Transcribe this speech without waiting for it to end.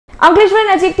અંકલેશ્વર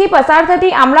નજીકથી પસાર થતી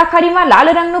આમલા ખાડીમાં લાલ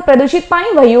રંગનું પ્રદૂષિત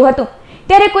પાણી વહ્યું હતું,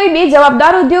 ત્યારે કોઈ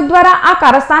બેજવાબદાર ઉદ્યોગ દ્વારા આ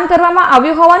કારસ્તાન કરવામાં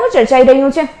આવ્યું હોવાનું ચર્ચાઈ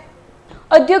રહ્યું છે।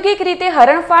 ઔદ્યોગિક રીતે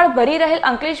હરણફાળ ભરી રહેલ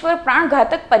અંકલેશ્વર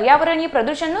પ્રાણઘાતક પર્યાવરણીય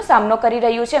પ્રદૂષણનો સામનો કરી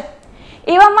રહ્યું છે।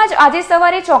 એવામાં જ આજે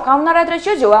સવારે ચોંકાવનારા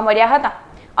દ્રશ્યો જોવા મળ્યા હતા।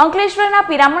 અંકલેશ્વરના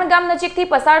પિરામણ ગામ નજીકથી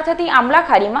પસાર થતી આમલા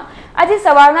ખાડીમાં આજે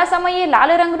સવારના સમયે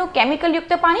લાલ રંગનું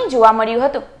કેમિકલયુક્ત પાણી જોવા મળ્યું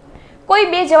હતું। કોઈ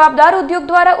બેજવાબદાર ઉદ્યોગ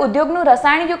દ્વારા ઉદ્યોગનું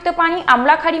રસાયણયુક્ત પાણી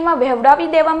આમલા ખાડીમાં વહેવડાવી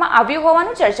દેવામાં આવ્યું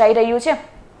હોવાનું ચર્ચાઈ રહ્યું છે।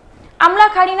 આમલા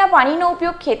ખાડીના પાણીનો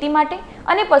ઉપયોગ ખેતી માટે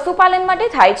અને પશુપાલન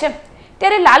માટે થાય છે,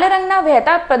 ત્યારે લાલ રંગના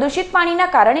વહેતા પ્રદૂષિત પાણીના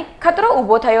કારણે ખતરો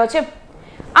ઊભો થયો છે।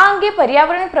 આ અંગે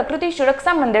પર્યાવરણ પ્રકૃતિ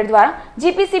સુરક્ષા મંડળ દ્વારા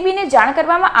GPCB ને જાણ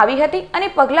કરવામાં આવી હતી અને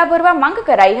પગલાં ભરવા માંગ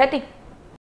કરાઈ હતી।